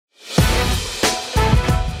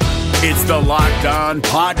It's the Locked On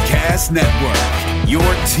Podcast Network, your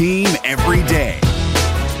team every day.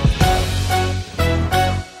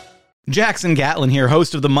 Jackson Gatlin here,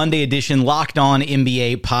 host of the Monday edition Locked On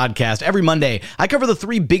NBA podcast. Every Monday, I cover the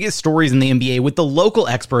three biggest stories in the NBA with the local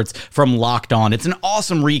experts from Locked On. It's an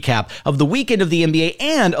awesome recap of the weekend of the NBA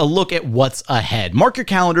and a look at what's ahead. Mark your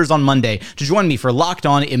calendars on Monday to join me for Locked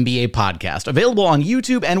On NBA podcast, available on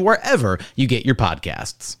YouTube and wherever you get your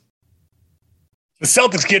podcasts. The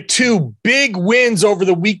Celtics get two big wins over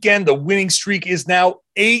the weekend. The winning streak is now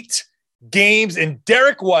 8 games, and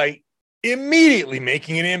Derrick White immediately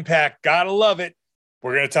making an impact. Gotta love it.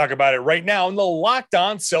 We're going to talk about it right now in the Locked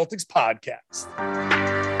On Celtics podcast.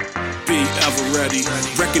 Be ever ready.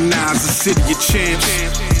 Recognize the city of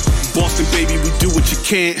champs. Boston, baby, we do what you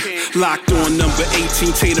can't. Locked on number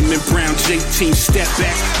 18, Tatum and Brown, J-team, step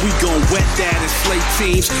back. We gon' wet that and slay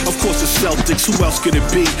teams. Of course, the Celtics, who else could it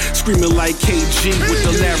be? Screaming like KG with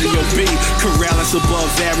the Larry O.B. Corrales above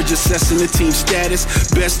average, assessing the team status.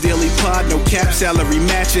 Best daily pod, no cap, salary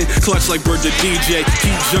matching. Clutch like Bird the DJ,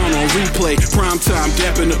 keep John on replay. Prime time,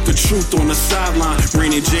 dapping up the truth on the sideline.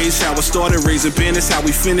 Raining J's, how it started, raising banners, how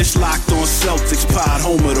we finished. Locked on Celtics pod,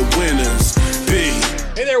 home of the winners. B.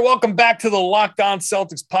 Hey there, welcome back to the Locked On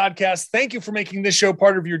Celtics podcast. Thank you for making this show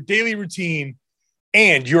part of your daily routine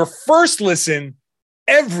and your first listen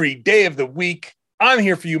every day of the week. I'm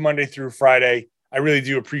here for you Monday through Friday. I really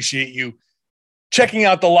do appreciate you checking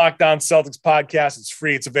out the Locked On Celtics podcast. It's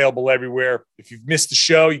free. It's available everywhere. If you've missed the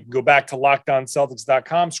show, you can go back to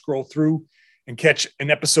lockedonceltics.com, scroll through and catch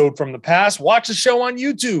an episode from the past. Watch the show on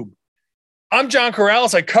YouTube. I'm John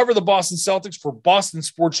Corrales. I cover the Boston Celtics for Boston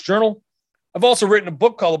Sports Journal. I've also written a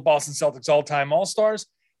book called The Boston Celtics All-Time All-Stars,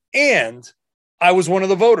 and I was one of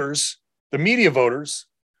the voters, the media voters,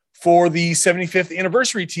 for the 75th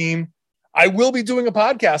anniversary team. I will be doing a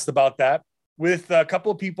podcast about that with a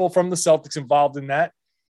couple of people from the Celtics involved in that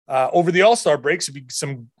over the All-Star break. So it'll be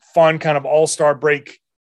some fun kind of All-Star break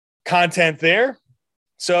content there.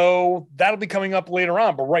 So that'll be coming up later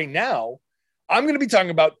on. But right now, I'm going to be talking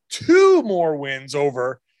about 2 more wins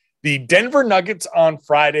over the Denver Nuggets on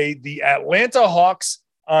Friday, the Atlanta Hawks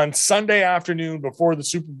on Sunday afternoon before the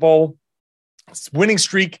Super Bowl. Winning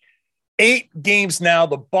streak, 8 games now.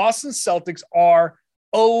 The Boston Celtics are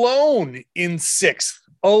alone in 6th.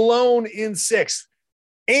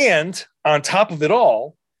 And on top of it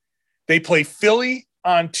all, they play Philly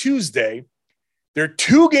on Tuesday. They're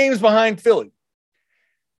 2 games behind Philly.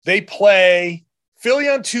 They play Philly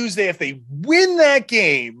on Tuesday. If they win that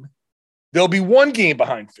game, they'll be 1 game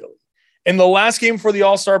behind Philly. And the last game for the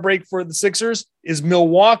All-Star break for the Sixers is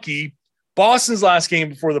Milwaukee. Boston's last game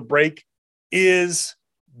before the break is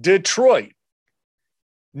Detroit.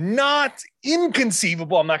 Not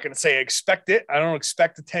inconceivable. I'm not going to say I expect it. I don't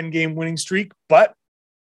expect a 10-game winning streak. But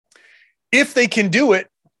if they can do it,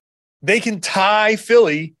 they can tie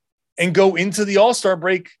Philly and go into the All-Star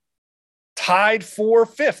break tied for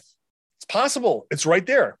 5th. It's possible. It's right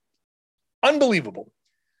there. Unbelievable.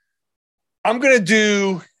 I'm going to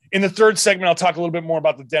do, in the third segment, I'll talk a little bit more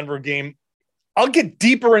about the Denver game. I'll get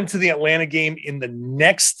deeper into the Atlanta game in the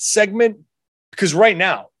next segment because right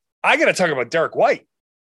now, I got to talk about Derrick White.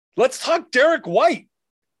 Let's talk Derrick White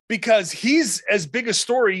because he's as big a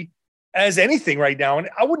story as anything right now. And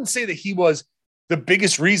I wouldn't say that he was the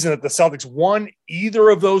biggest reason that the Celtics won either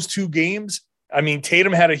of those 2 games. I mean,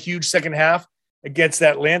 Tatum had a huge second half against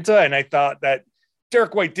Atlanta, and I thought that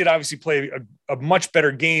Derrick White did obviously play a much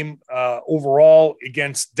better game overall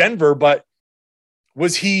against Denver, but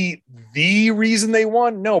was he the reason they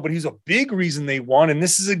won? No, but he's a big reason they won, and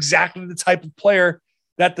this is exactly the type of player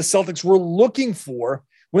that the Celtics were looking for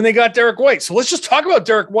when they got Derrick White. So let's just talk about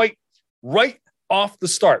Derrick White right off the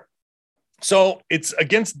start. So it's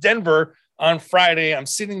against Denver on Friday. I'm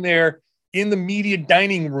sitting there in the media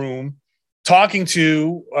dining room talking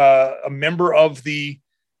to a member of the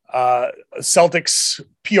Celtics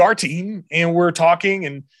PR team, and we're talking,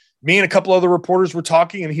 and me and a couple other reporters were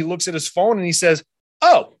talking, and he looks at his phone and he says,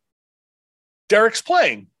 "Oh, Derrick's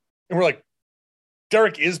playing." And we're like,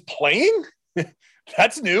 "Derrick is playing?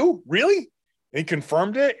 That's new, really?" And he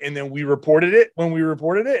confirmed it, and then we reported it when we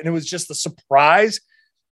reported it, and it was just a surprise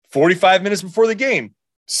 45 minutes before the game,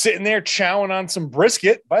 sitting there chowing on some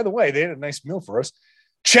brisket. By the way, they had a nice meal for us.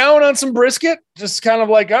 Chowing on some brisket, just kind of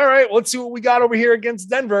like, all right, let's see what we got over here against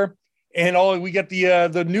Denver. And we get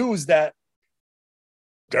the news that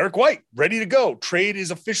Derrick White ready to go. Trade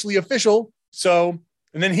is officially official. So,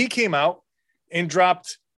 and then he came out and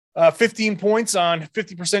dropped 15 points on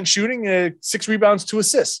 50% shooting, 6 rebounds, 2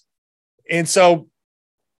 assists. And so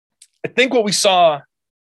I think what we saw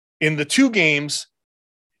in the 2 games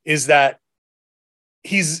is that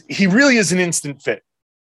he really is an instant fit.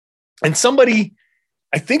 And somebody,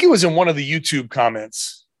 I think it was in one of the YouTube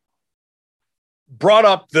comments, brought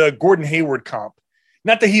up the Gordon Hayward comp.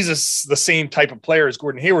 Not that he's the same type of player as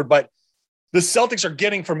Gordon Hayward, but the Celtics are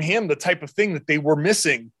getting from him the type of thing that they were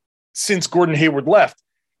missing since Gordon Hayward left.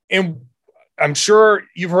 And I'm sure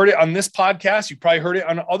you've heard it on this podcast. You probably heard it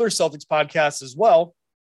on other Celtics podcasts as well.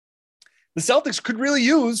 The Celtics could really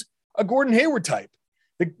use a Gordon Hayward type.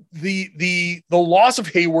 The loss of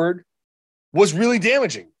Hayward was really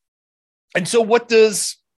damaging. And so what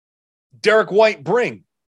does Derrick White bring?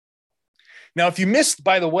 Now, if you missed,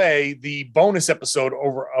 by the way, the bonus episode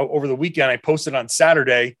over the weekend, I posted on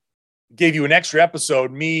Saturday, gave you an extra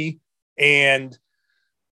episode. Me and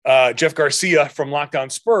Jeff Garcia from Locked On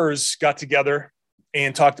Spurs got together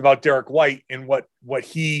and talked about Derrick White and what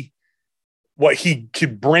he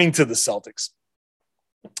could bring to the Celtics.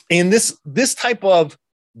 And this type of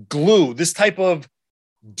glue, this type of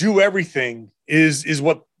do everything is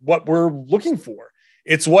what we're looking for.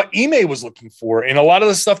 It's what Ime was looking for. And a lot of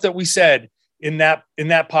the stuff that we said in that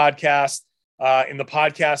podcast, in the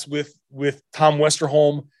podcast with Tom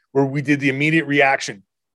Westerholm, where we did the immediate reaction.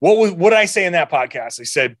 What did I say in that podcast? I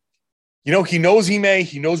said, he knows Ime,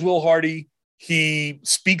 he knows Will Hardy, he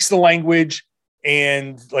speaks the language,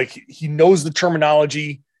 and he knows the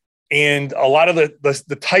terminology and a lot of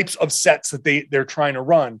the types of sets that they're trying to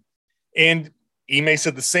run. And Ime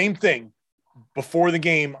said the same thing before the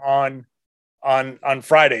game on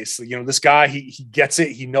Fridays. So, this guy, he gets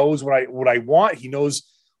it. He knows what I want. He knows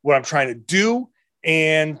what I'm trying to do.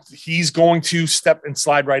 And he's going to step and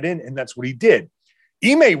slide right in. And that's what he did.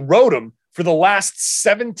 Ime rode him for the last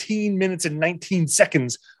 17 minutes and 19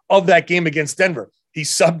 seconds of that game against Denver. He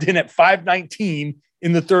subbed in at 5:19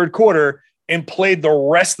 in the third quarter and played the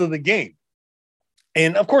rest of the game.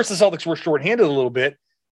 And of course the Celtics were shorthanded a little bit,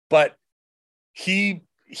 but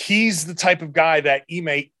he's the type of guy that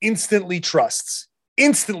Ime instantly trusts.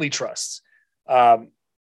 The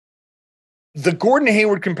Gordon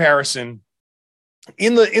Hayward comparison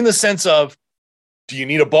in the sense of, do you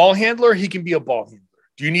need a ball handler? He can be a ball handler.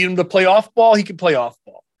 Do you need him to play off ball? He can play off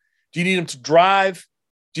ball. Do you need him to drive?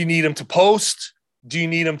 Do you need him to post? Do you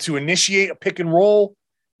need him to initiate a pick and roll?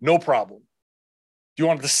 No problem. Do you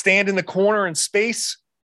want him to stand in the corner in space?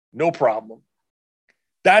 No problem.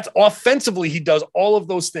 That's offensively, he does all of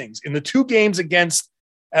those things. In the two games against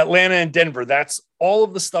Atlanta and Denver, that's all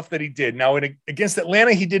of the stuff that he did. Now, against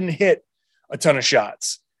Atlanta, he didn't hit a ton of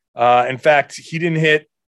shots. In fact, he didn't hit,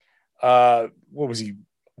 what was he?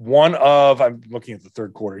 I'm looking at the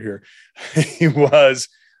third quarter here. He was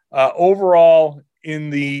overall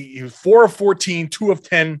he was 4 of 14, 2 of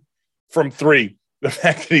 10 from three. The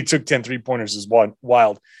fact that he took 10 3-pointers is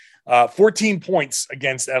wild. 14 points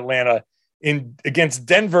against Atlanta. Against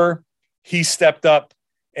Denver, he stepped up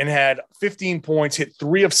and had 15 points, hit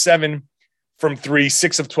 3 of 7 from three,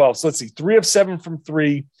 6 of 12. So let's see, 3 of 7 from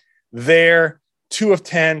three there, 2 of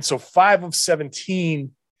 10. So 5 of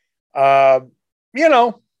 17, not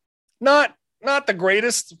the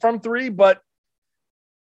greatest from three, but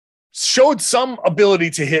showed some ability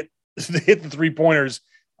to hit the 3-pointers.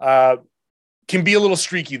 Can be a little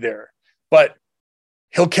streaky there, but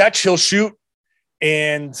he'll catch, he'll shoot.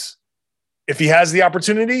 And if he has the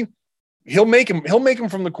opportunity, he'll make him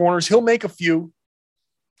from the corners. He'll make a few,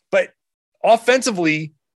 but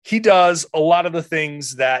offensively, he does a lot of the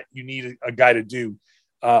things that you need a guy to do.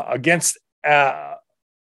 Against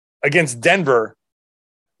Denver,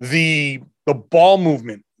 the ball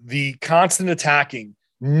movement, the constant attacking,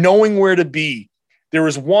 knowing where to be. There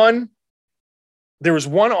was one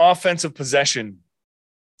offensive possession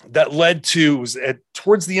that led to,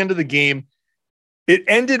 towards the end of the game, it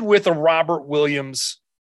ended with a Robert Williams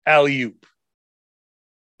alley-oop.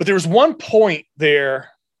 But there was one point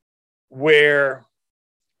there where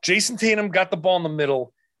Jason Tatum got the ball in the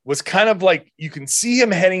middle, was kind of like, you can see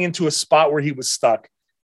him heading into a spot where he was stuck.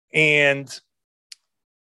 And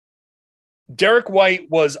Derrick White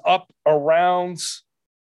was up around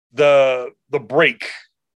the break,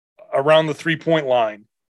 around the 3-point line.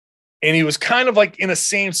 And he was kind of like in the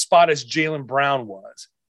same spot as Jaylen Brown was.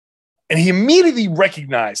 And he immediately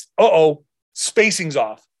recognized, spacing's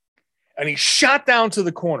off. And he shot down to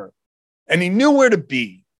the corner and he knew where to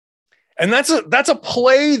be. And that's a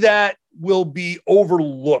play that will be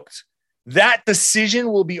overlooked. That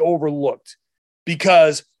decision will be overlooked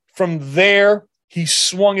because from there, he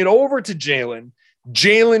swung it over to Jaylen.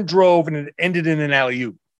 Jaylen drove and it ended in an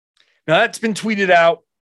alley-oop. Now that's been tweeted out.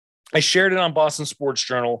 I shared it on Boston Sports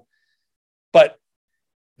Journal. But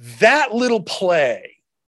that little play,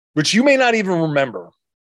 which you may not even remember,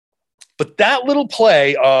 but that little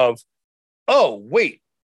play of, oh, wait,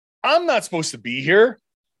 I'm not supposed to be here.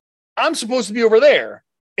 I'm supposed to be over there.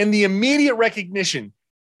 And the immediate recognition.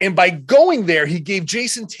 And by going there, he gave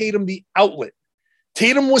Jason Tatum the outlet.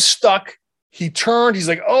 Tatum was stuck. He turned. He's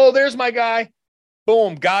like, oh, there's my guy.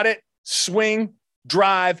 Boom, got it. Swing,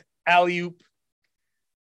 drive, alley-oop.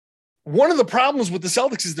 One of the problems with the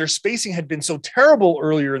Celtics is their spacing had been so terrible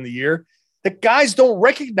earlier in the year that guys don't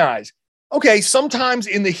recognize. Okay, sometimes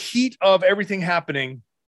in the heat of everything happening,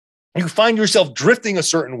 you find yourself drifting a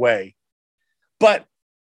certain way. But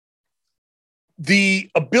the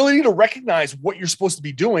ability to recognize what you're supposed to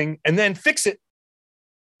be doing and then fix it,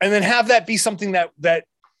 and then have that be something that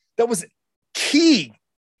was key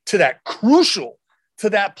to that, crucial to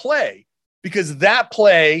that play, because that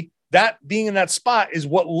play, that being in that spot is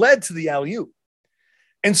what led to the alley-oop.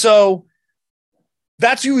 And so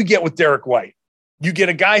that's who you get with Derrick White. You get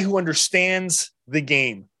a guy who understands the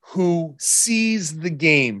game, who sees the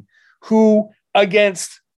game, who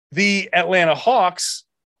against the Atlanta Hawks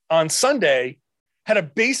on Sunday had a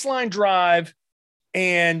baseline drive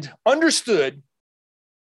and understood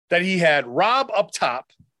that he had Rob up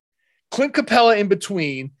top, Clint Capella in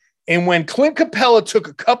between. And when Clint Capella took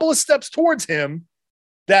a couple of steps towards him,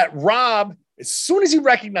 that Rob, as soon as he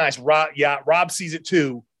recognized Rob sees it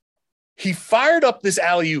too, he fired up this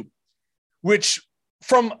alley-oop, which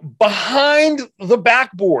from behind the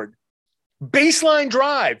backboard, baseline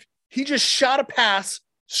drive, he just shot a pass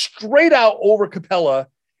straight out over Capella,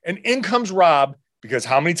 and in comes Rob, because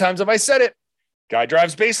how many times have I said it? Guy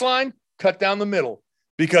drives baseline, cut down the middle,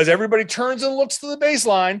 because everybody turns and looks to the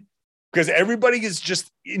baseline, because everybody is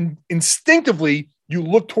just instinctively, you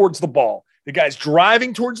look towards the ball. The guy's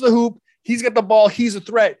driving towards the hoop. He's got the ball. He's a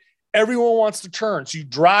threat. Everyone wants to turn. So you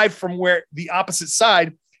drive from where the opposite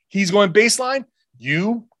side. He's going baseline.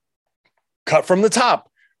 You cut from the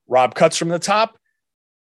top. Rob cuts from the top.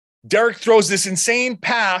 Derrick throws this insane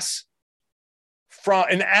pass from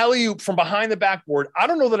an alley-oop from behind the backboard. I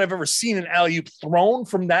don't know that I've ever seen an alley-oop thrown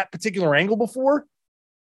from that particular angle before.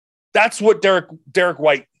 That's what Derrick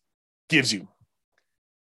White gives you.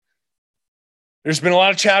 There's been a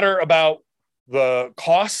lot of chatter about the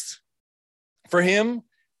cost for him.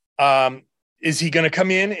 Is he going to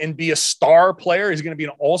come in and be a star player? Is he going to be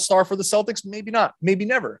an all-star for the Celtics? Maybe not. Maybe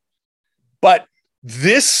never. But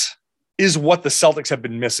this is what the Celtics have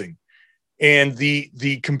been missing. And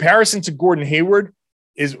the comparison to Gordon Hayward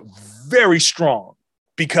is very strong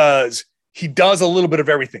because he does a little bit of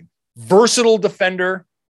everything. Versatile defender.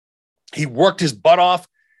 He worked his butt off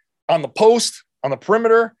on the post, on the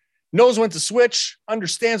perimeter, knows when to switch,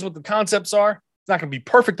 understands what the concepts are. It's not going to be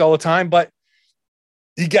perfect all the time, but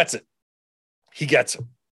he gets it. He gets it.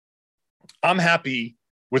 I'm happy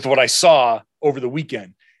with what I saw over the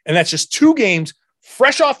weekend. And that's just 2 games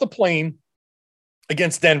fresh off the plane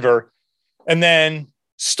against Denver, and then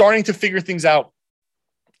starting to figure things out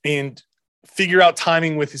and figure out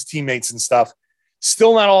timing with his teammates and stuff.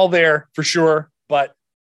 Still not all there for sure, but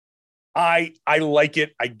I like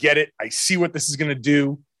it. I get it. I see what this is going to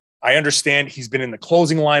do. I understand he's been in the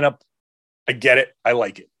closing lineup. I get it. I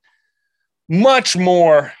like it. Much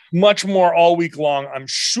more all week long, I'm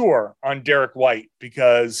sure, on Derrick White,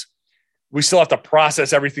 because we still have to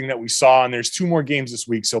process everything that we saw, and there's 2 more games this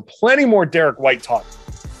week. So plenty more Derrick White talk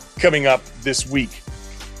coming up this week.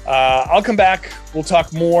 I'll come back. We'll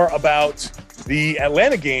talk more about the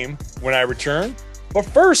Atlanta game when I return. But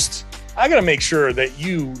first, I got to make sure that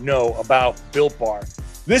you know about Built Bar.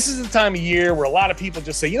 This is the time of year where a lot of people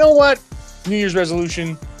just say, you know what? New Year's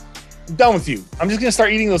resolution, I'm done with you. I'm just going to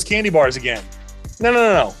start eating those candy bars again.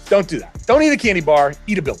 No. Don't do that. Don't eat a candy bar.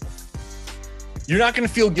 Eat a Built Bar. You're not going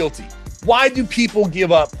to feel guilty. Why do people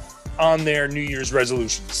give up on their New Year's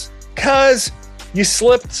resolutions? Because you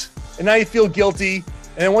slipped and now you feel guilty.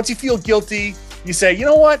 And then once you feel guilty, you say, you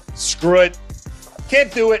know what? Screw it.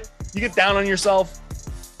 Can't do it. You get down on yourself.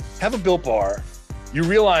 Have a Built Bar. You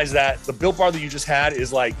realize that the Built Bar that you just had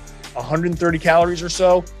is like 130 calories or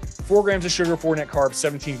so, 4 grams of sugar, 4 net carbs,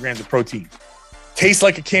 17 grams of protein. Tastes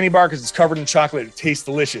like a candy bar because it's covered in chocolate. It tastes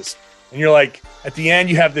delicious. And you're like, at the end,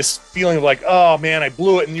 you have this feeling of like, oh man, I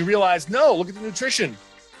blew it. And you realize, no, look at the nutrition.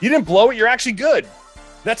 You didn't blow it. You're actually good.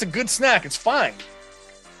 That's a good snack. It's fine.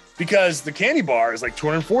 Because the candy bar is like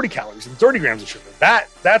 240 calories and 30 grams of sugar.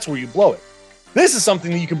 That's where you blow it. This is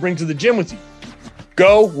something that you can bring to the gym with you.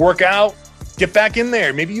 Go, work out, get back in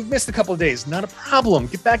there. Maybe you've missed a couple of days. Not a problem.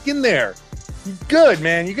 Get back in there. You're good,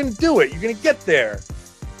 man. You're going to do it. You're going to get there.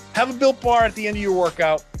 Have a Built Bar at the end of your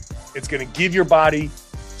workout. It's going to give your body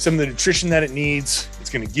some of the nutrition that it needs. It's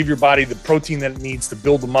going to give your body the protein that it needs to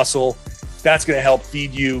build the muscle. That's going to help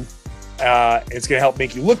feed you It's going to help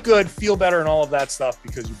make you look good, feel better, and all of that stuff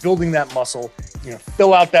because you're building that muscle. You're going to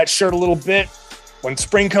fill out that shirt a little bit. When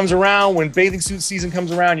spring comes around, when bathing suit season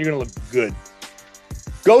comes around, you're going to look good.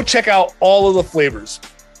 Go check out all of the flavors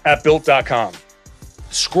at Built.com.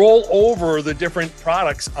 Scroll over the different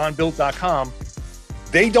products on Built.com.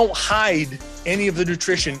 They don't hide any of the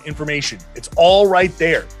nutrition information. It's all right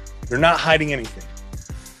there. They're not hiding anything.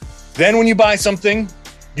 Then when you buy something,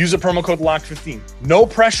 use the promo code LOCKED15. No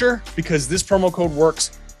pressure because this promo code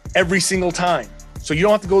works every single time. So you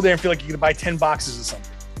don't have to go there and feel like you're going to buy 10 boxes of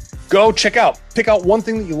something. Go check out. Pick out one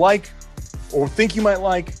thing that you like or think you might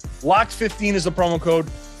like. LOCKED15 is the promo code.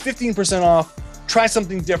 15% off. Try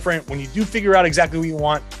something different. When you do figure out exactly what you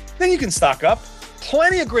want, then you can stock up.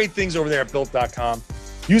 Plenty of great things over there at Built.com.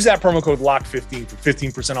 Use that promo code LOCKED15 for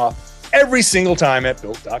 15% off every single time at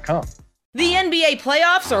Built.com. The NBA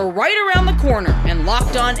playoffs are right around the corner, and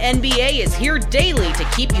Locked On NBA is here daily to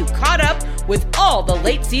keep you caught up with all the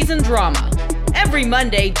late season drama. Every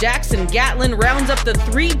Monday, Jackson Gatlin rounds up the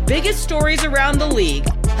 3 biggest stories around the league,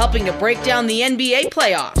 helping to break down the NBA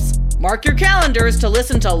playoffs. Mark your calendars to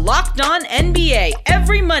listen to Locked On NBA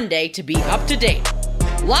every Monday to be up to date.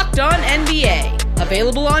 Locked On NBA,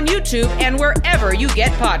 available on YouTube and wherever you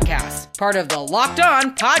get podcasts. Part of the Locked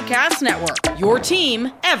On Podcast Network, your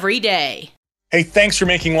team every day. Hey, thanks for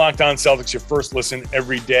making Locked On Celtics your first listen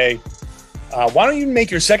every day. Why don't you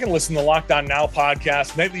make your second listen to Locked On Now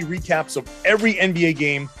podcast, nightly recaps of every NBA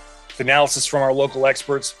game with analysis from our local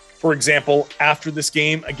experts. For example, after this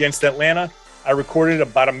game against Atlanta, I recorded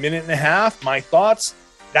about a minute and a half, my thoughts.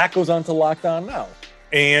 That goes on to Locked On Now.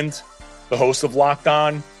 And the host of Locked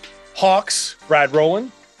On Hawks, Brad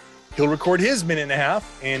Rowland, he'll record his minute and a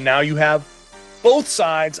half, and now you have both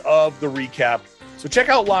sides of the recap. So check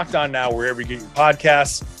out Locked On Now wherever you get your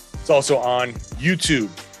podcasts. It's also on YouTube.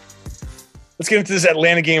 Let's get into this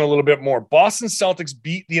Atlanta game a little bit more. Boston Celtics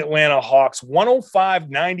beat the Atlanta Hawks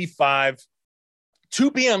 105-95,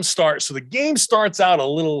 2 p.m. start. So the game starts out a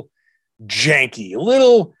little janky, a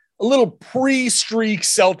little pre-streak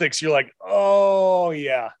Celtics. You're like, oh,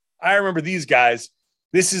 yeah, I remember these guys.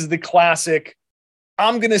 This is the classic,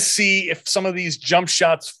 I'm going to see if some of these jump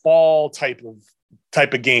shots fall type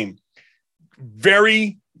of game.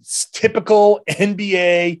 Very typical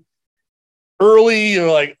NBA early.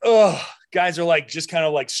 You're like, oh, guys are like just kind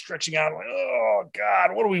of like stretching out. Like, oh,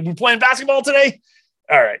 God, what are we playing basketball today?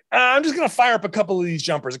 All right, I'm just going to fire up a couple of these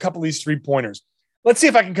jumpers, a couple of these 3-pointers. Let's see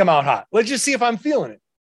if I can come out hot. Let's just see if I'm feeling it.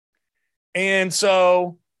 And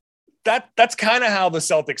so that's kind of how the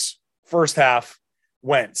Celtics first half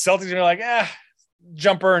went. Celtics are like,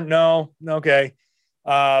 jumper, no, okay.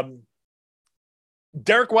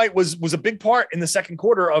 Derrick White was a big part in the second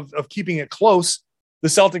quarter of keeping it close. The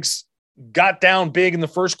Celtics got down big in the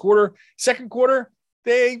first quarter. Second quarter,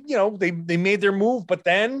 they made their move, but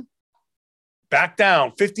then back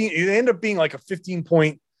down. 15. It ended up being like a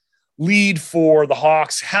 15-point lead for the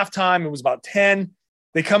Hawks. Halftime, it was about 10.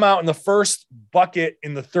 They come out in the first bucket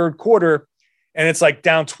in the third quarter, and it's like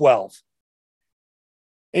down 12.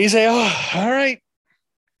 And you say, oh, all right.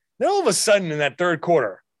 Then all of a sudden in that third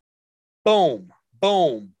quarter, boom,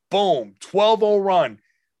 boom, boom, 12-0 run.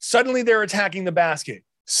 Suddenly they're attacking the basket.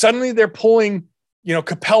 Suddenly they're pulling,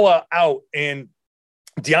 Capella out, and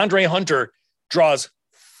DeAndre Hunter draws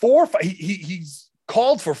 4. He's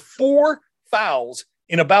called for 4 fouls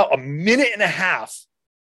in about a minute and a half,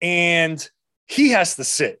 and he has to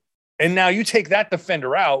sit. And now you take that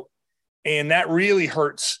defender out, and that really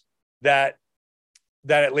hurts that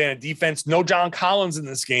Atlanta defense. No John Collins in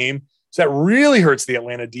this game. So that really hurts the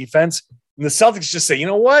Atlanta defense. And the Celtics just say, you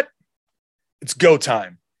know what? It's go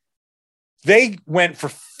time. They went for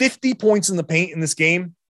 50 points in the paint in this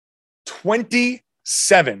game.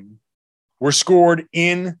 27 were scored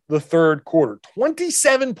in the third quarter.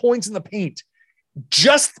 27 points in the paint.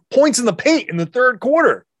 Just points in the paint in the third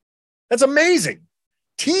quarter. That's amazing.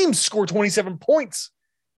 Teams score 27 points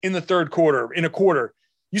in the third quarter, in a quarter.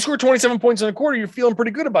 You score 27 points in a quarter, you're feeling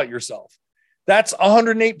pretty good about yourself. That's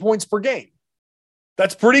 108 points per game.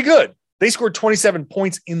 That's pretty good. They scored 27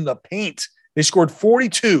 points in the paint. They scored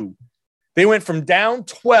 42. They went from down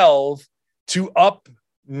 12 to up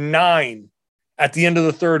 9 at the end of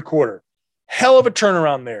the third quarter. Hell of a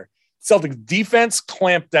turnaround there. Celtics defense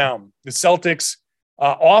clamped down. The Celtics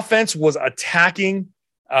offense was attacking,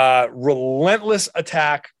 relentless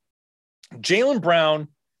attack. Jaylen Brown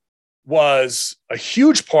was a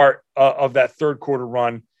huge part of that third quarter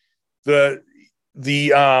run. It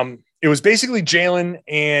was basically Jaylen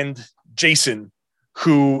and Jason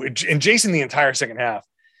Jason the entire second half.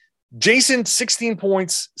 Jason 16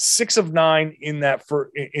 points, 6 of 9 in that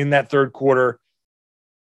third quarter.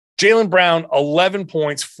 Jaylen Brown, 11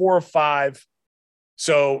 points, 4 of 5.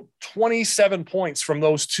 So 27 points from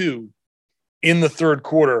those two in the third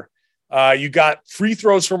quarter. You got free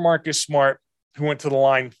throws from Marcus Smart, who went to the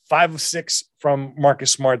line, 5 of 6 from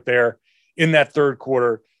Marcus Smart there in that third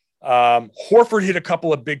quarter. Horford hit a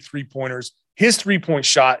couple of big three-pointers. His three-point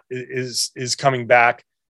shot is coming back.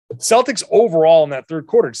 Celtics overall in that third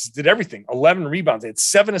quarter just did everything. 11 rebounds. They had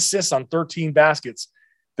 7 assists on 13 baskets.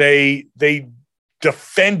 They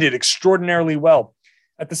defended extraordinarily well.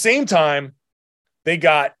 At the same time, they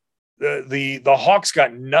got the Hawks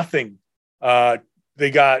got nothing.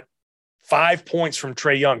 They got 5 points from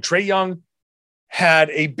Trae Young. Trae Young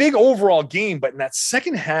had a big overall game, but in that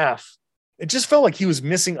second half, it just felt like he was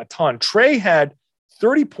missing a ton. Trae had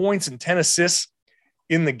 30 points and 10 assists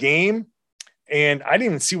in the game, and I didn't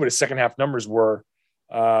even see what his second half numbers were.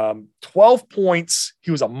 12 points.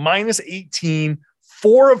 He was a minus 18,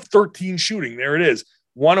 4 of 13 shooting. There it is.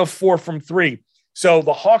 1 of 4 from 3. So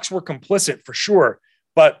the Hawks were complicit for sure.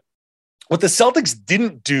 But what the Celtics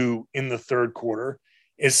didn't do in the third quarter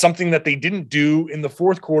is something that they didn't do in the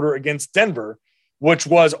fourth quarter against Denver, which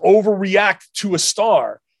was overreact to a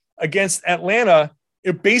star. Against Atlanta,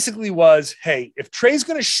 it basically was, hey, if Trae's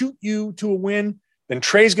going to shoot you to a win, then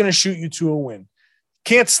Trae's going to shoot you to a win.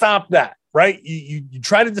 Can't stop that, right? You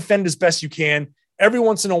try to defend as best you can. Every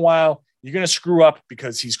once in a while, you're going to screw up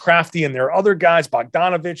because he's crafty, and there are other guys,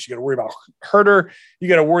 Bogdanovich. You got to worry about Herter. You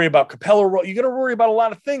got to worry about Capella. You got to worry about a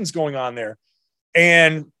lot of things going on there.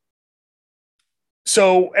 And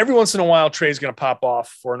so every once in a while, Trae's going to pop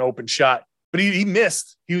off for an open shot, but he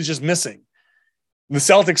missed. He was just missing. The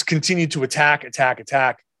Celtics continued to attack.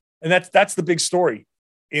 And that's the big story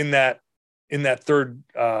in that third,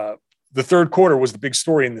 the third quarter was the big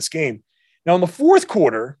story in this game. Now in the fourth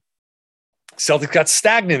quarter, Celtics got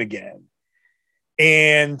stagnant again.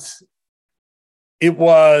 And it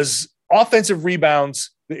was offensive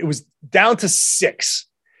rebounds. It was down to 6.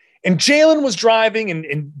 And Jaylen was driving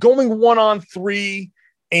and going 1-on-3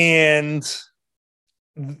 and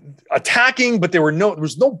attacking, but there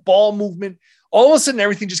was no ball movement. All of a sudden,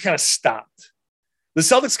 everything just kind of stopped. The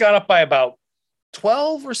Celtics got up by about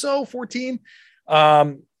 12 or so, 14.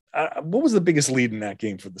 What was the biggest lead in that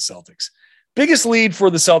game for the Celtics? Biggest lead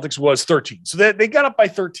for the Celtics was 13. So they got up by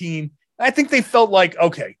 13. I think they felt like,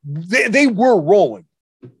 okay, they were rolling.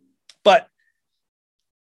 But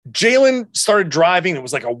Jaylen started driving. It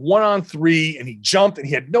was like a 1-on-3, and he jumped, and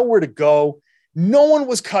he had nowhere to go. No one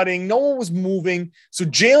was cutting. No one was moving. So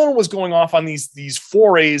Jaylen was going off on these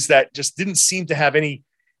forays that just didn't seem to have any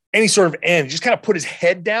sort of end. He just kind of put his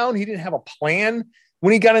head down. He didn't have a plan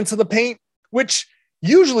when he got into the paint, which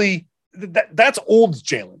usually that's old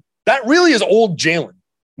Jaylen. That really is old Jaylen.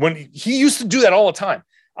 When he used to do that all the time.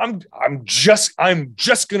 I'm just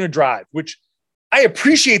going to drive, which I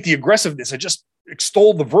appreciate the aggressiveness. I just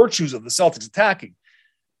extolled the virtues of the Celtics attacking.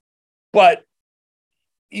 But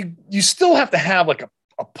you still have to have like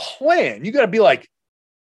a plan. You got to be like,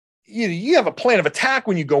 you have a plan of attack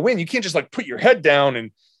when you go in. You can't just like put your head down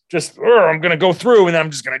and just, I'm going to go through and I'm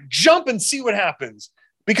just going to jump and see what happens,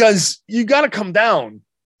 because you got to come down.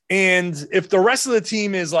 And if the rest of the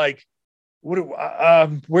team is like, where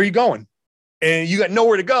are you going? And you got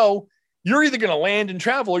nowhere to go, you're either going to land and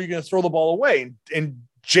travel or you're going to throw the ball away. And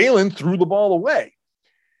Jaylen threw the ball away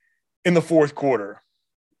in the fourth quarter.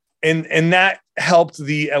 And that helped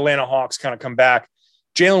the Atlanta Hawks kind of come back.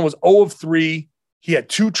 Jaylen was 0 of 3. He had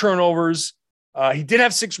 2 turnovers. He did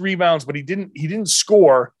have 6 rebounds, but he didn't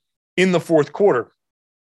score in the fourth quarter.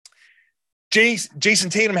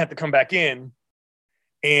 Jason Tatum had to come back in,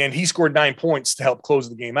 and he scored 9 points to help close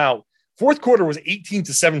the game out. Fourth quarter was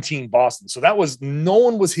 18-17 Boston. So that was, no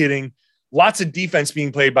one was hitting. Lots of defense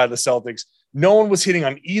being played by the Celtics. No one was hitting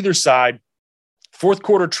on either side. Fourth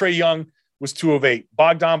quarter, Trae Young was 2 of 8.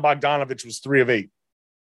 Bogdanovich was 3 of 8.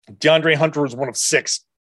 DeAndre Hunter was 1 of 6.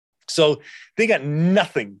 So they got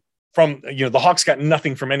nothing from, the Hawks got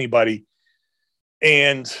nothing from anybody.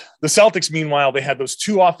 And the Celtics, meanwhile, they had those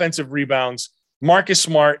 2 offensive rebounds. Marcus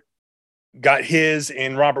Smart got his,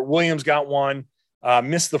 and Robert Williams got 1,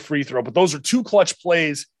 missed the free throw. But those are 2 clutch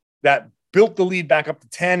plays that built the lead back up to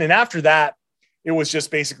 10. And after that, it was just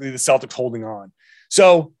basically the Celtics holding on.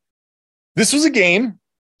 So this was a game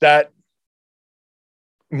that,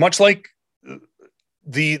 much like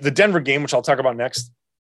the Denver game, which I'll talk about next,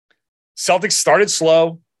 Celtics started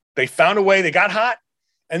slow. They found a way. They got hot.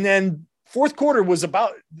 And then fourth quarter was it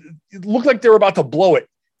looked like they were about to blow it,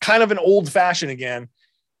 kind of an old fashioned again.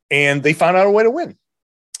 And they found out a way to win.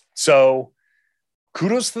 So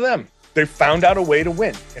kudos to them. They found out a way to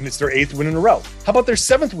win. And it's their 8th win in a row. How about their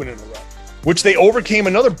 7th win in a row, which they overcame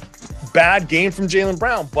another bad game from Jaylen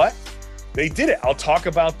Brown, but they did it. I'll talk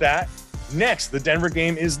about that next. The Denver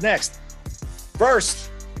game is next. First,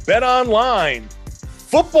 Bet Online.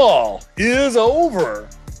 Football is over,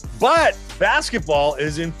 but basketball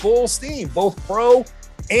is in full steam, both pro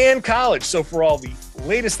and college. So for all the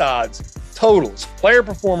latest odds, totals, player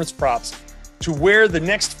performance props to where the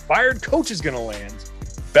next fired coach is going to land,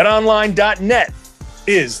 betonline.net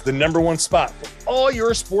is the number one spot for all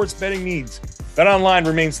your sports betting needs. BetOnline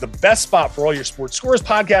remains the best spot for all your sports scores,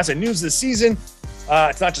 podcasts, and news this season.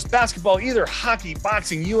 It's not just basketball either, hockey,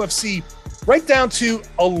 boxing, UFC, right down to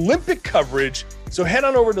Olympic coverage. So head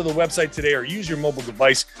on over to the website today or use your mobile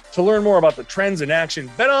device to learn more about the trends in action.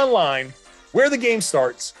 BetOnline, where the game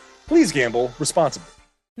starts. Please gamble responsibly.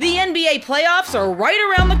 The NBA playoffs are right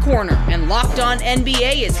around the corner, and Locked On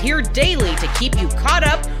NBA is here daily to keep you caught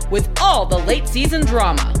up with all the late season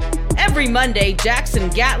drama. Every Monday, Jackson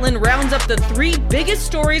Gatlin rounds up the 3 biggest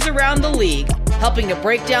stories around the league, helping to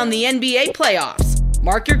break down the NBA playoffs.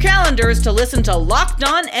 Mark your calendars to listen to Locked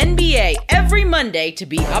On NBA every Monday to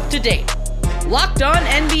be up to date. Locked On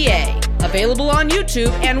NBA, available on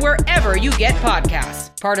YouTube and wherever you get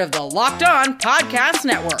podcasts. Part of the Locked On Podcast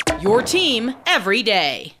Network, your team every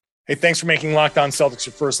day. Hey, thanks for making Locked On Celtics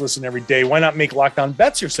your first listen every day. Why not make Locked On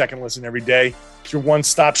Bets your second listen every day? It's your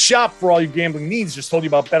one-stop shop for all your gambling needs. Just told you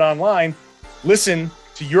about Bet Online. Listen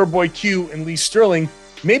to your boy Q and Lee Sterling.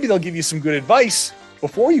 Maybe they'll give you some good advice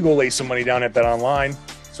before you go lay some money down at Bet Online.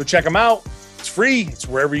 So check them out. It's free. It's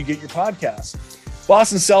wherever you get your podcasts.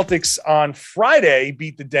 Boston Celtics on Friday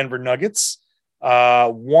beat the Denver Nuggets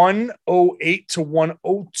 108 to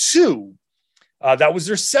 102. That was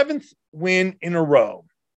their 7th win in a row.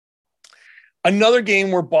 Another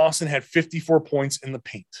game where Boston had 54 points in the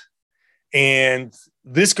paint. And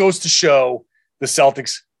this goes to show the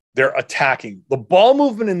Celtics, they're attacking. The ball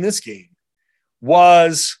movement in this game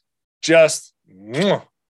was just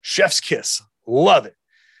chef's kiss. Love it.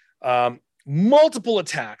 Multiple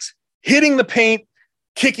attacks, hitting the paint,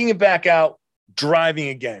 kicking it back out, driving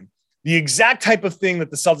again. The exact type of thing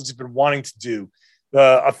that the Celtics have been wanting to do.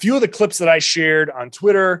 A few of the clips that I shared on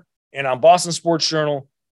Twitter and on Boston Sports Journal,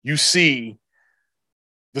 you see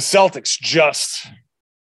the Celtics just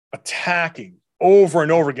attacking over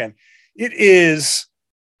and over again. It is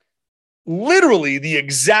literally the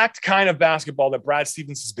exact kind of basketball that Brad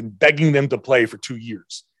Stevens has been begging them to play for 2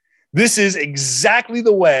 years. This is exactly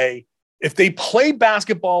the way, if they play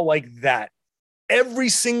basketball like that every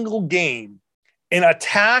single game and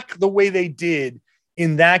attack the way they did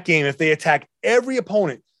in that game, if they attack every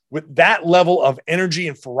opponent with that level of energy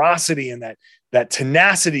and ferocity and that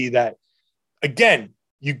tenacity, that, again,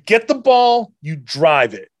 you get the ball, you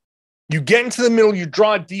drive it. You get into the middle, you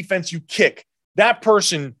draw a defense, you kick. That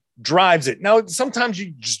person drives it. Now, sometimes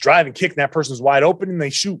you just drive and kick and that person's wide open and they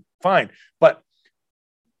shoot, fine. But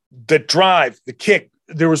the drive, the kick,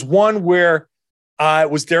 there was one where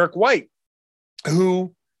it was Derrick White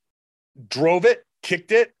who drove it,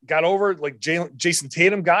 kicked it, got over it, like Jason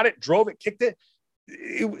Tatum got it, drove it, kicked it.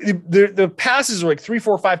 The passes were like 3,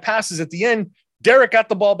 4, 5 passes at the end. Derrick got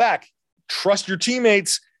the ball back. Trust your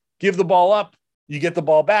teammates, give the ball up, you get the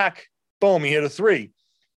ball back, boom, he hit a 3.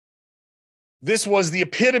 This was the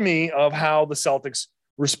epitome of how the Celtics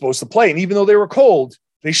were supposed to play. And even though they were cold,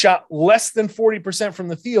 they shot less than 40% from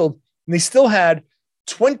the field, and they still had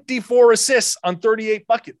 24 assists on 38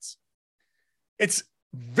 buckets. It's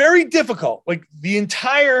very difficult. Like, the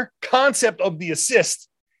entire concept of the assist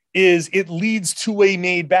is it leads to a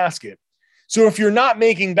made basket. So if you're not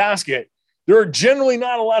making basket, there are generally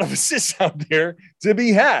not a lot of assists out there to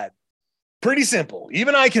be had. Pretty simple.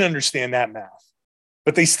 Even I can understand that math.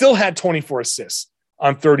 But they still had 24 assists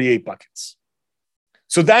on 38 buckets.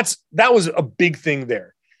 So that was a big thing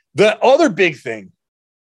there. The other big thing,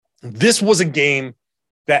 this was a game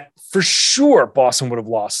that for sure Boston would have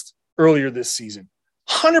lost earlier this season.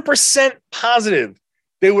 100% positive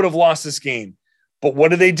they would have lost this game. But what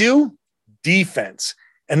did they do? Defense.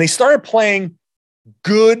 And they started playing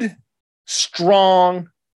good, strong,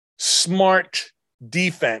 smart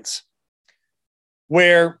defense,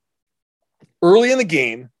 where early in the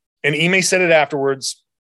game, and Ime said it afterwards,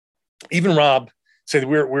 even Rob said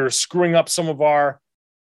we're screwing up some of our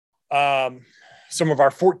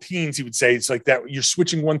 14s, he would say. It's like that you're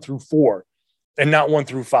switching 1 through 4 and not 1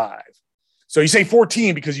 through 5. So you say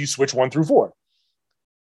 14 because you switch 1 through 4.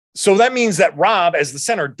 So that means that Rob, as the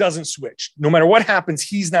center, doesn't switch. No matter what happens,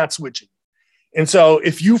 he's not switching. And so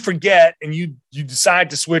if you forget and you decide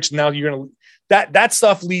to switch, now you're going to – that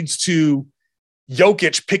stuff leads to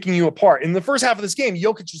Jokic picking you apart. In the first half of this game,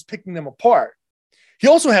 Jokic was picking them apart. He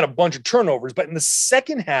also had a bunch of turnovers, but in the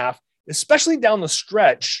second half, especially down the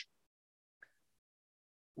stretch,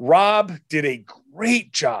 Rob did a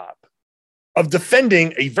great job of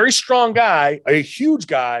defending a very strong guy, a huge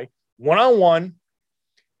guy, one-on-one.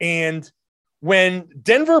 And when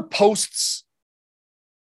Denver posts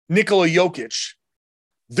Nikola Jokic,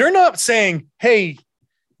 they're not saying, hey,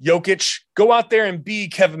 Jokic, go out there and be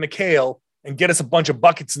Kevin McHale and get us a bunch of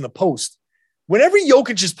buckets in the post. Whenever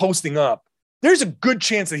Jokic is posting up, there's a good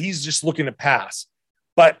chance that he's just looking to pass.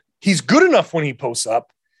 But he's good enough when he posts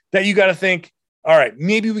up that you got to think, all right,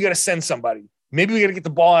 maybe we got to send somebody. Maybe we got to get the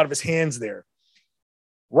ball out of his hands there.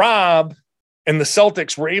 Rob and the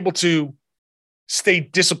Celtics were able to stay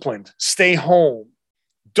disciplined, stay home.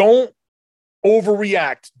 Don't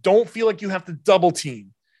overreact. Don't feel like you have to double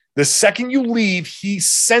team. The second you leave, he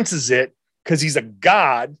senses it because he's a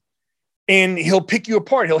god, and he'll pick you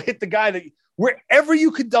apart. He'll hit the guy that wherever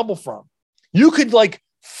you could double from. You could like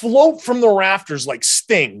float from the rafters like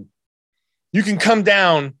Sting. You can come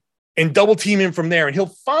down and double team him from there, and he'll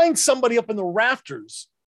find somebody up in the rafters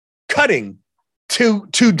cutting to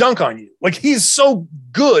dunk on you. Like, he's so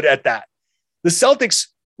good at that. The Celtics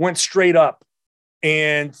went straight up,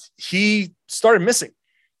 and he started missing.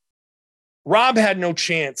 Rob had no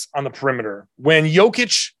chance on the perimeter. When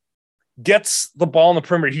Jokic gets the ball on the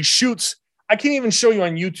perimeter, he shoots. I can't even show you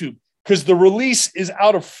on YouTube because the release is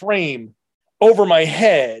out of frame over my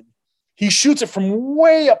head. He shoots it from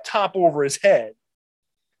way up top over his head.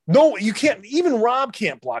 No, you can't. Even Rob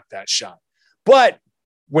can't block that shot. But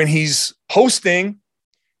when he's posting,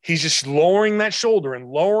 he's just lowering that shoulder and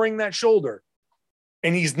lowering that shoulder.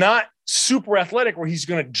 And he's not super athletic where he's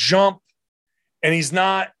going to jump, and he's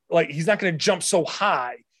not going to jump so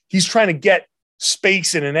high. He's trying to get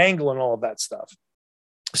space and an angle and all of that stuff.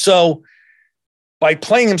 So by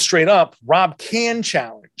playing him straight up, Rob can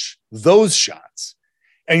challenge those shots.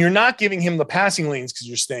 And you're not giving him the passing lanes because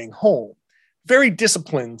you're staying home. Very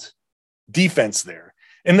disciplined defense there.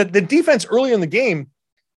 And the defense earlier in the game,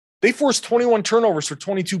 they forced 21 turnovers for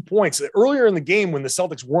 22 points. Earlier in the game, when the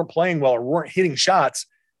Celtics weren't playing well or weren't hitting shots,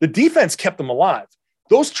 the defense kept them alive.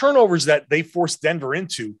 Those turnovers that they forced Denver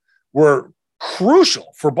into were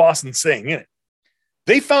crucial for Boston staying in it.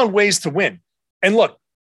 They found ways to win. And look,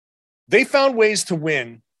 they found ways to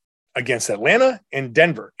win against Atlanta and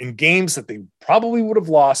Denver in games that they probably would have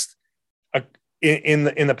lost in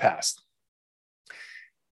the past.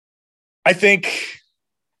 I think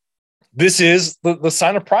this is the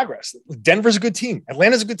sign of progress. Denver's a good team.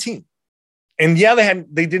 Atlanta's a good team. And yeah,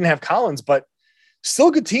 they didn't have Collins, but still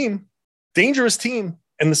a good team, dangerous team.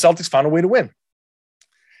 And the Celtics found a way to win.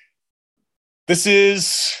 This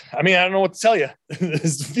is, I don't know what to tell you.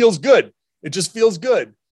 This feels good. It just feels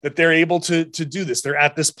good that they're able to do this. They're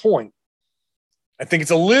at this point. I think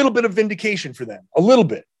it's a little bit of vindication for them, a little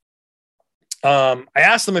bit. I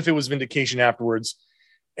asked them if it was vindication afterwards,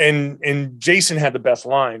 and Jason had the best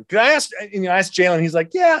line. Because I asked Jalen, he's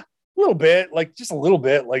like, yeah, a little bit, like just a little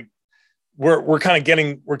bit. Like we're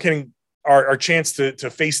getting our chance to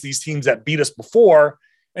face these teams that beat us before,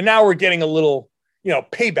 and now we're getting a little,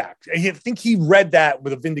 payback. I think he read that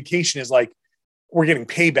with a vindication is like, we're getting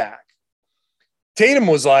payback. Tatum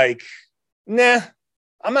was like, nah,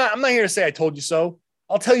 I'm not here to say I told you so.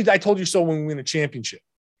 I'll tell you I told you so when we win a championship.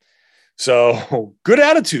 So good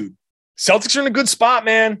attitude. Celtics are in a good spot,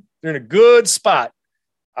 man. They're in a good spot.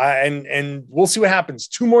 And we'll see what happens.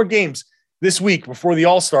 2 more games this week before the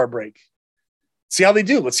All-Star break. See how they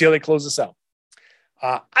do. Let's see how they close this out.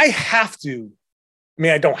 I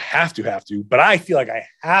don't have to, but I feel like I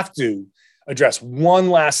have to address one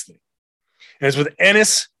last thing. And it's with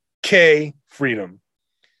Ennis K. Freedom,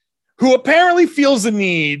 who apparently feels the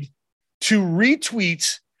need to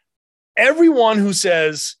retweet everyone who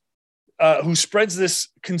says, who spreads this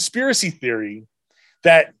conspiracy theory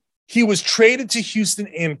that he was traded to Houston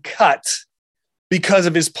and cut because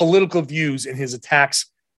of his political views and his attacks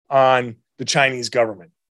on the Chinese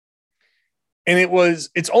government. And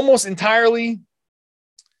it's almost entirely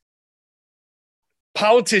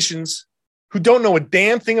politicians who don't know a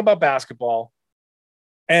damn thing about basketball.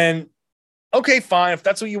 And okay, fine. If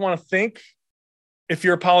that's what you want to think, if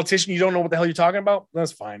you're a politician, you don't know what the hell you're talking about,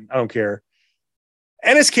 that's fine. I don't care.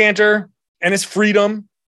 Ennis Cantor and his Freedom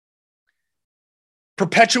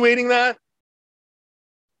perpetuating that.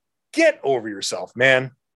 Get over yourself,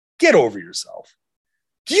 man. Get over yourself.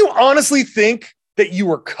 Do you honestly think that you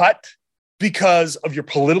were cut because of your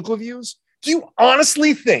political views? Do you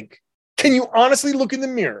honestly think, can you honestly look in the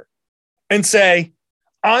mirror and say,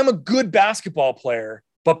 I'm a good basketball player,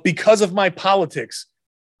 but because of my politics,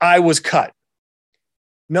 I was cut?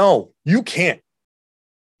 No, you can't.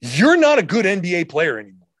 You're not a good NBA player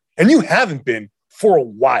anymore, and you haven't been for a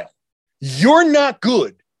while. You're not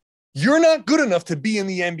good. You're not good enough to be in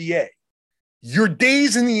the NBA. Your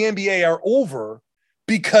days in the NBA are over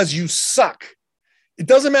because you suck. It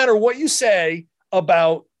doesn't matter what you say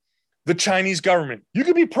about the Chinese government. You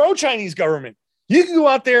can be pro-Chinese government. You can go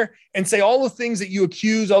out there and say all the things that you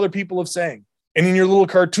accuse other people of saying. And in your little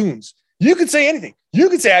cartoons, you could say anything. You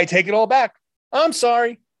could say, I take it all back. I'm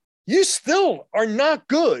sorry. You still are not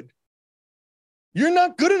good. You're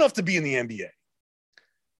not good enough to be in the NBA.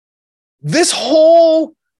 This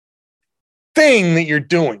whole thing that you're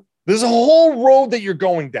doing, this whole road that you're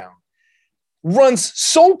going down runs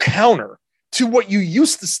so counter to what you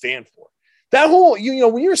used to stand for. That whole,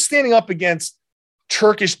 when you're standing up against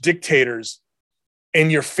Turkish dictators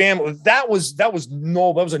and your family, that was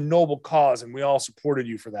noble. That was a noble cause, and we all supported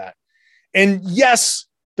you for that. And yes,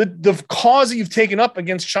 the cause that you've taken up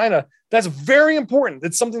against China, that's very important.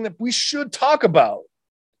 That's something that we should talk about.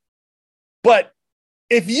 But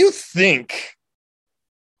if you think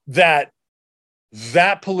that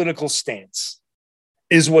political stance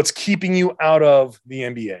is what's keeping you out of the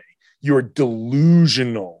NBA, you're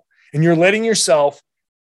delusional, and you're letting yourself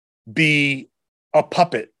be a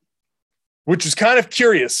puppet, which is kind of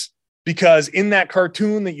curious because in that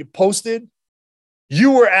cartoon that you posted,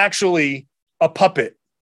 you were actually a puppet.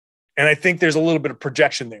 And I think there's a little bit of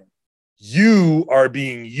projection there. You are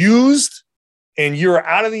being used and you're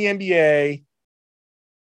out of the NBA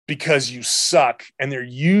because you suck, and they're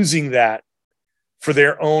using that for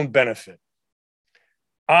their own benefit.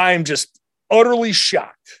 I'm just utterly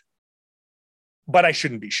shocked, but I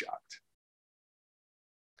shouldn't be shocked.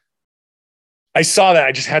 I saw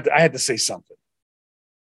that. I had to say something.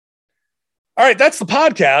 All right, that's the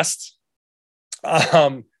podcast.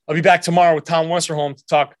 I'll be back tomorrow with Tom Westerholm to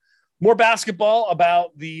talk more basketball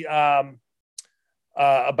about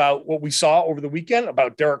about what we saw over the weekend,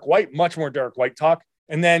 about Derrick White, much more Derrick White talk.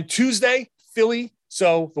 And then Tuesday, Philly.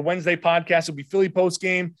 So the Wednesday podcast will be Philly post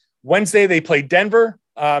game. Wednesday, they play Denver.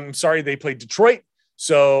 They played Detroit.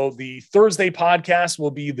 So the Thursday podcast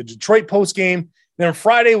will be the Detroit post game. Then on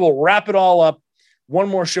Friday, we'll wrap it all up. One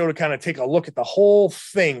more show to kind of take a look at the whole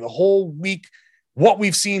thing, the whole week, what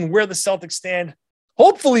we've seen, where the Celtics stand.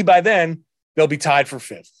 Hopefully by then, they'll be tied for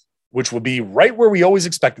 5th, which will be right where we always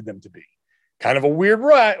expected them to be. Kind of a weird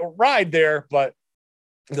ride there, but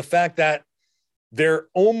the fact that they're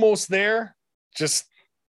almost there just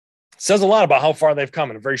says a lot about how far they've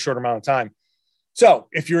come in a very short amount of time. So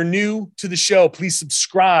if you're new to the show, please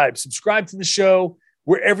subscribe to the show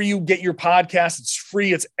wherever you get your podcast. It's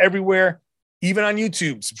free. It's everywhere, even on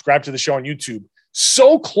YouTube. Subscribe to the show on YouTube.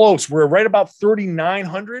 So close. We're right about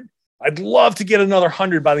 3,900. I'd love to get another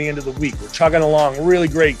 100 by the end of the week. We're chugging along really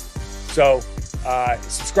great. So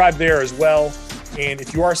subscribe there as well. And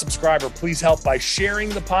if you are a subscriber, please help by sharing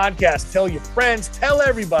the podcast. Tell your friends, tell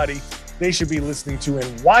everybody they should be listening to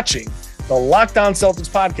and watching the Locked On Celtics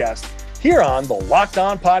podcast here on the Locked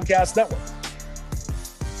On Podcast Network.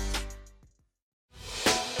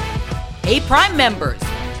 Hey, Prime members,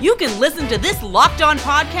 you can listen to this Locked On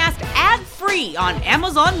podcast ad-free on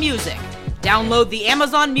Amazon Music. Download the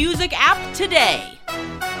Amazon Music app today.